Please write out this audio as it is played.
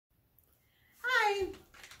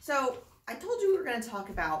So I told you we were going to talk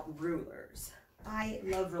about rulers. I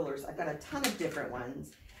love rulers. I've got a ton of different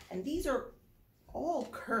ones, and these are all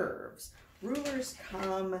curves. Rulers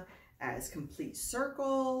come as complete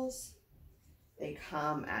circles. They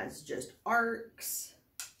come as just arcs.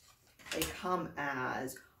 They come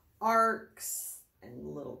as arcs and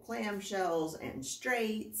little clamshells and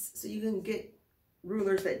straights. So you can get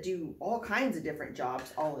rulers that do all kinds of different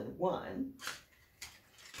jobs all in one.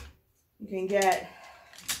 You can get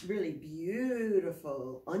really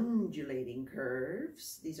beautiful undulating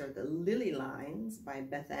curves. These are the Lily Lines by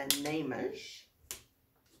Beth Ann Nemish.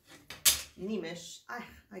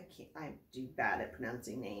 I'm too bad at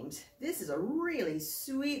pronouncing names. This is a really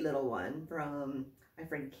sweet little one from my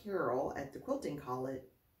friend Carol at the Quilting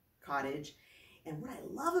Cottage. And what I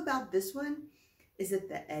love about this one is that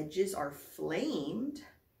the edges are flamed,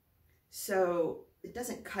 so it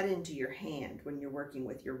doesn't cut into your hand when you're working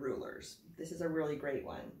with your rulers. This is a really great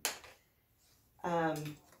one.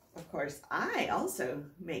 Of course, I also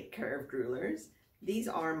make curved rulers. These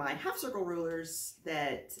are my half circle rulers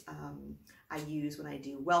that I use when I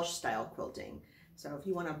do Welsh style quilting. So if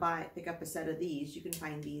you want to pick up a set of these, you can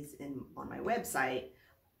find these on my website,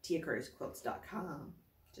 tiacurtisquilts.com.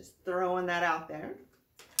 Just throwing that out there.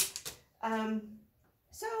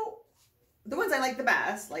 So the ones I like the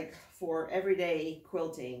best, like for everyday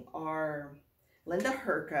quilting, are Linda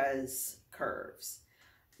Herka's curves.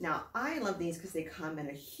 Now I love these because they come in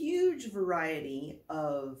a huge variety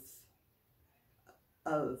of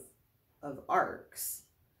arcs.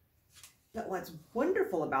 But what's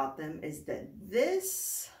wonderful about them is that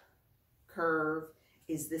this curve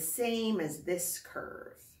is the same as this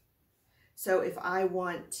curve. So if I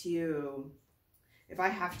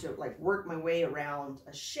have to like work my way around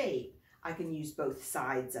a shape, I can use both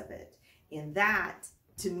sides of it. And that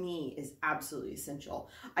to me is absolutely essential.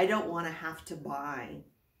 I don't want to have to buy,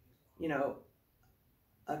 you know,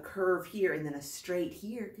 a curve here and then a straight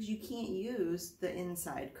here, because you can't use the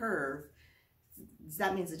inside curve.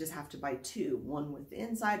 That means I just have to buy two, one with the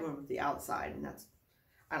inside, one with the outside. And that's,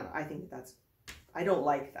 I don't know, I think that's, I don't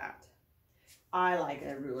like that. I like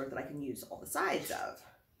a ruler that I can use all the sides of.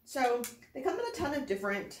 So they come in a ton of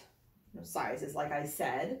different sizes, like I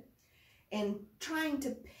said, and trying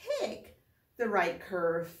to pick the right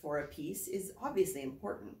curve for a piece is obviously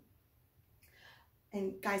important.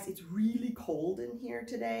 And guys, it's really cold in here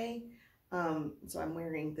today. So I'm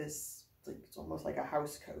wearing this, it's almost like a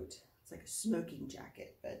house coat. It's like a smoking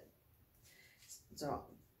jacket, but so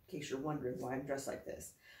in case you're wondering why I'm dressed like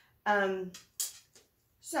this.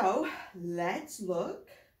 So let's look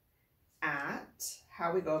at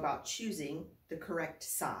how we go about choosing the correct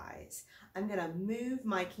size. I'm gonna move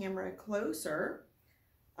my camera closer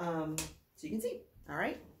so you can see, all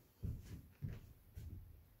right?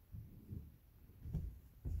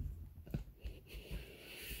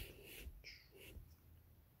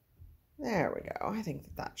 There we go. I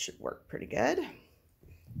think that should work pretty good.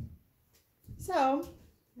 So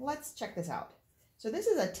let's check this out. So this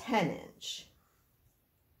is a 10-inch.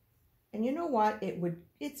 And you know what?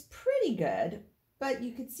 It's pretty good, but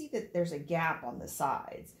you could see that there's a gap on the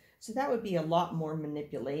sides. So that would be a lot more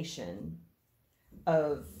manipulation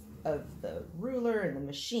of the ruler and the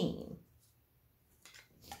machine.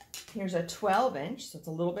 Here's a 12-inch, so it's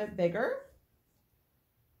a little bit bigger.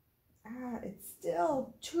 It's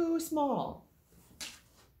still too small.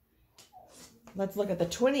 Let's look at the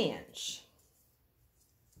 20-inch.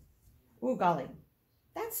 Ooh, golly,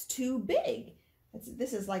 that's too big.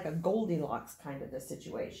 This is like a Goldilocks kind of a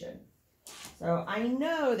situation. So I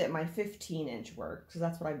know that my 15-inch works, because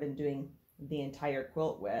that's what I've been doing the entire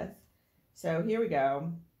quilt with. So here we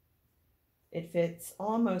go. It fits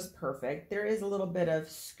almost perfect. There is a little bit of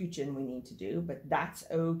scooching we need to do, but that's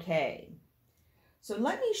okay. So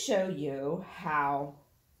let me show you how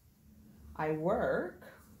I work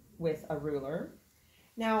with a ruler.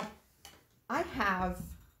 Now, I have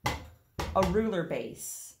a ruler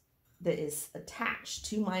base that is attached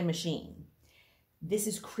to my machine. This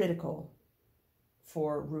is critical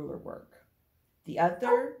for ruler work. The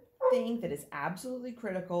other thing that is absolutely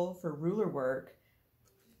critical for ruler work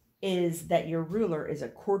is that your ruler is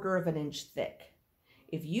 1/4 of an inch thick.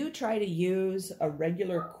 If you try to use a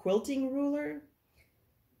regular quilting ruler,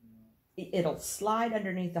 it'll slide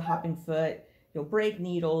underneath the hopping foot. You'll break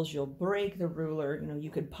needles, you'll break the ruler, you know,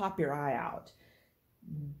 you could pop your eye out.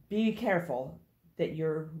 Be careful that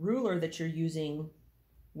your ruler that you're using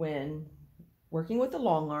when working with the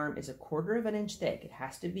long arm is 1/4 of an inch thick. It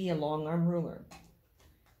has to be a long arm ruler.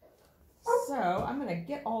 So I'm going to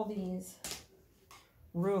get all these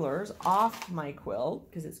rulers off my quilt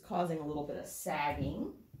because it's causing a little bit of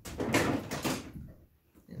sagging.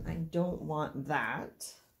 And I don't want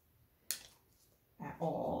that at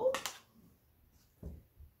all.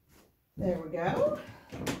 There we go.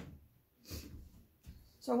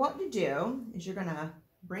 So what you do is you're gonna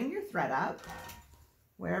bring your thread up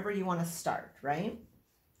wherever you want to start, right?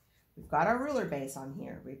 We've got our ruler base on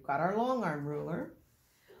here. We've got our long arm ruler.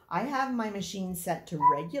 I have my machine set to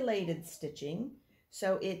regulated stitching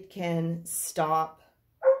so it can stop,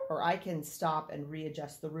 or I can stop and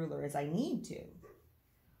readjust the ruler as I need to.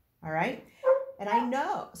 All right. And I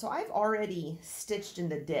know, so I've already stitched in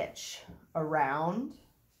the ditch around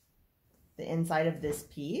the inside of this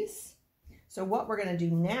piece. So what we're going to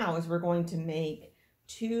do now is we're going to make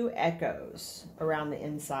 2 echoes around the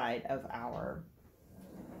inside of our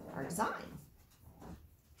design.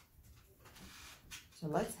 So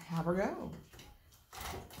let's have her go.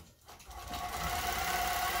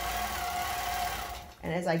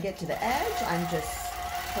 And as I get to the edge, I'm just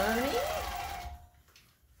turning.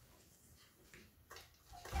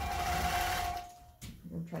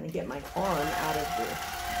 I'm trying to get my arm out of the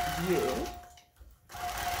view.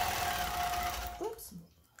 Whoops.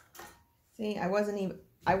 See, I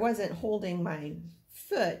wasn't holding my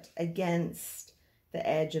foot against the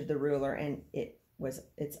edge of the ruler, and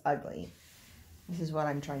it's ugly. This is what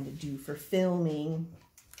I'm trying to do for filming.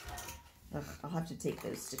 Ugh, I'll have to take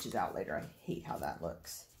those stitches out later. I hate how that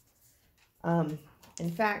looks. In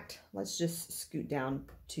fact, let's just scoot down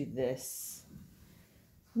to this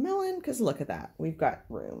melon, because look at that. We've got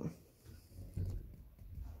room.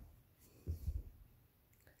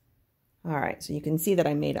 All right, so you can see that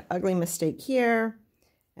I made an ugly mistake here,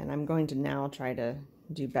 and I'm going to now try to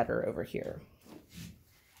do better over here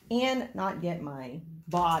and not get my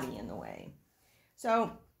body in the way.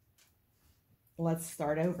 So let's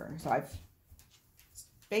start over. So I've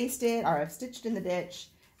spaced it, or I've stitched in the ditch,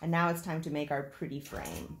 and now it's time to make our pretty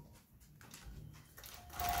frame.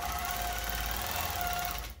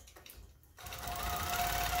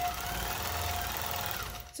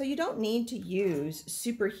 So you don't need to use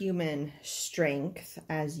superhuman strength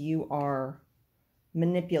as you are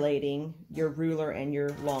manipulating your ruler and your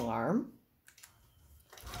long arm.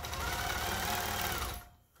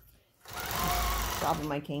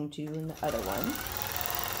 Problem I came to in the other one.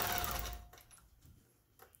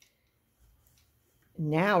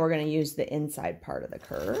 Now we're going to use the inside part of the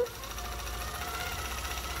curve.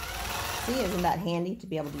 See, isn't that handy to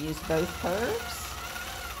be able to use both curves?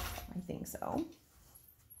 I think so.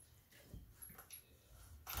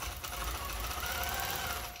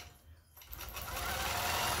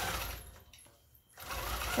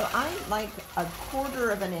 So I like a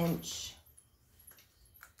 1/4 of an inch.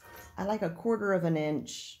 I like a 1/4 of an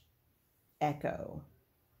inch echo.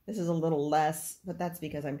 This is a little less, but that's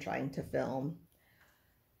because I'm trying to film.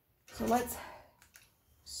 So let's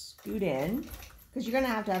scoot in, because you're going to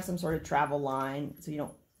have some sort of travel line so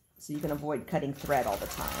you can avoid cutting thread all the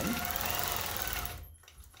time.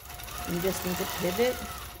 You just need to pivot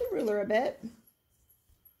the ruler a bit.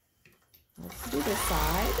 Let's do this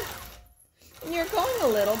side. And you're going a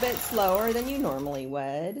little bit slower than you normally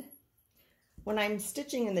would. When I'm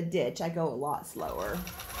stitching in the ditch, I go a lot slower.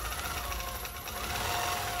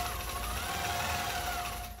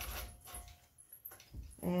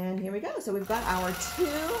 And here we go. So we've got our 2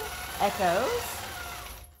 echoes.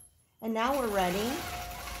 And now we're ready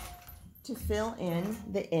to fill in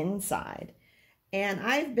the inside. And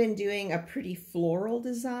I've been doing a pretty floral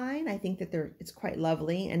design. I think that it's quite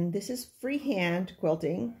lovely. And this is freehand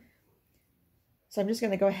quilting. So I'm just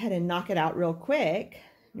going to go ahead and knock it out real quick.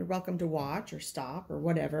 You're welcome to watch or stop or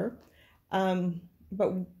whatever.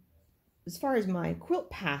 But as far as my quilt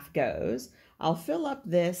path goes, I'll fill up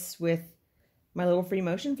this with my little free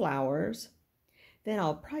motion flowers. Then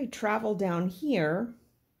I'll probably travel down here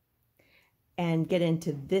and get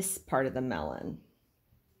into this part of the melon,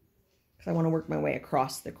 because I want to work my way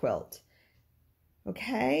across the quilt.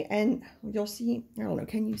 Okay, and you'll see, I don't know,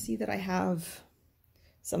 can you see that I have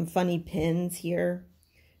some funny pins here?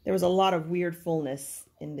 There was a lot of weird fullness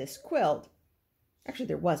in this quilt. Actually,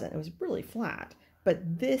 there wasn't. It was really flat.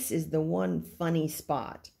 But this is the one funny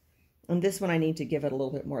spot. And this one I need to give it a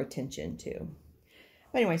little bit more attention to.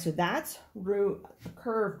 But anyway, so that's a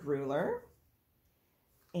curved ruler.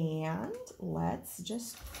 And let's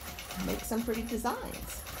just make some pretty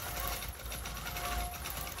designs.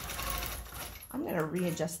 I'm going to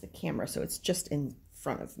readjust the camera so it's just in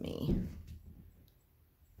front of me.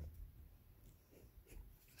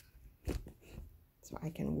 So I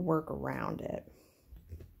can work around it.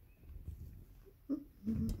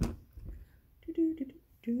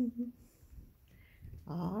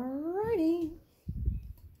 Alrighty.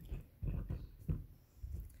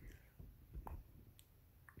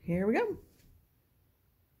 here we go.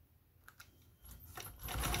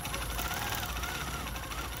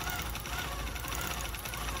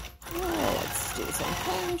 Well, let's do some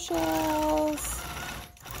clamshells.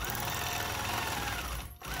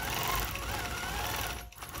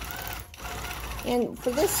 And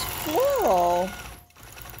for this floral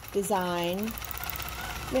design,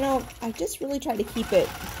 you know, I just really try to keep it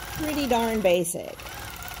pretty darn basic.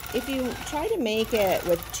 If you try to make it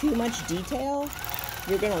with too much detail,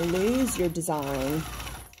 you're going to lose your design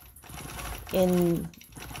in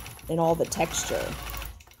all the texture.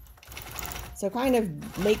 So kind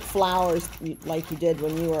of make flowers like you did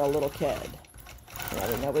when you were a little kid.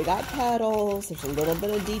 You know, we got petals, there's a little bit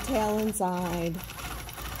of detail inside,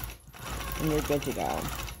 and you're good to go.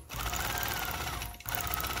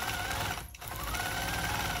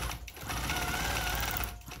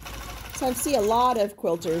 So I see a lot of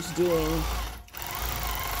quilters doing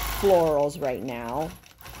florals right now.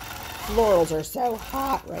 Florals are so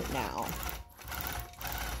hot right now.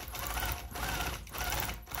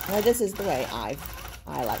 Now this is the way I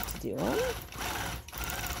like to do them.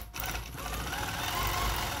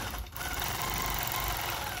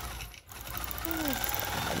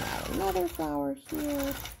 Add another flower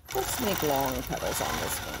here. Let's make long petals on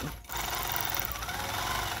this one.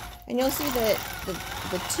 And you'll see that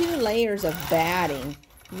the two layers of batting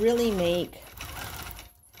really make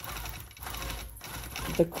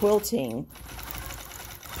the quilting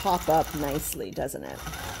pop up nicely, doesn't it?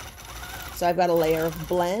 So I've got a layer of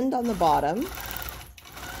blend on the bottom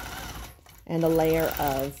and a layer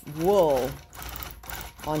of wool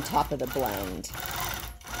on top of the blend.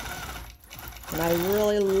 And I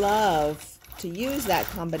really love to use that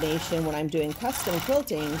combination when I'm doing custom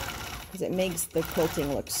quilting because it makes the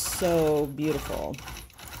quilting look so beautiful.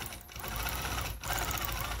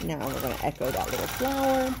 Now we're going to echo that little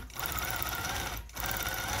flower.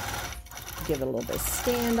 Give it a little bit of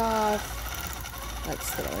standoff. Let's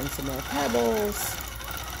throw in some more pebbles.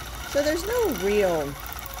 So there's no real,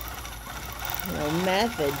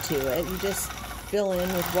 method to it. You just fill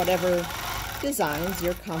in with whatever designs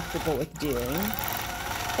you're comfortable with doing.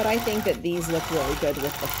 But I think that these look really good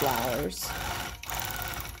with the flowers.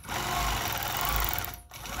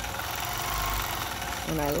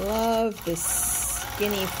 And I love this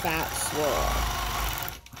skinny fat swirl.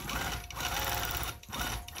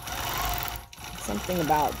 Something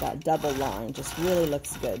about that double line just really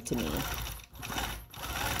looks good to me.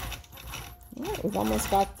 All right, we've almost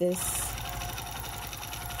got this.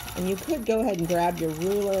 And you could go ahead and grab your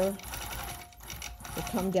ruler to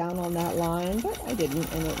come down on that line, but I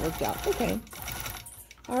didn't, and it worked out okay.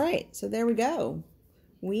 All right, so there we go.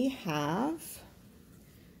 We have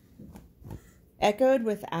echoed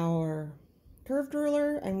with our curved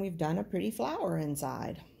ruler, and we've done a pretty flower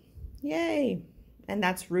inside. Yay! And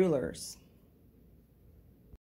that's rulers.